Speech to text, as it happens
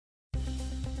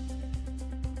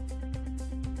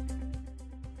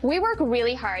We work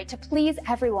really hard to please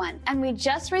everyone, and we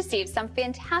just received some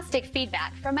fantastic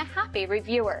feedback from a happy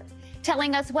reviewer,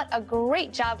 telling us what a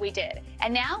great job we did,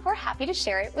 and now we're happy to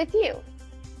share it with you.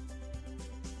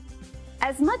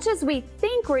 As much as we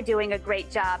think we're doing a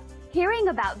great job, hearing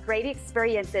about great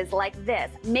experiences like this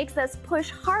makes us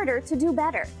push harder to do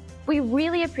better. We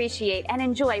really appreciate and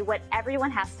enjoy what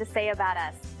everyone has to say about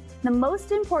us. The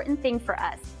most important thing for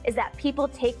us is that people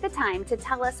take the time to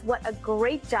tell us what a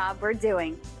great job we're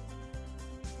doing.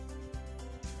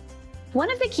 One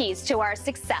of the keys to our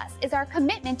success is our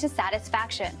commitment to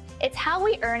satisfaction. It's how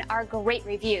we earn our great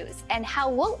reviews and how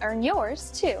we'll earn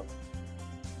yours too.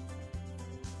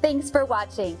 Thanks for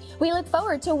watching. We look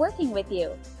forward to working with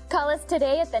you. Call us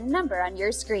today at the number on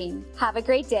your screen. Have a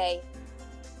great day.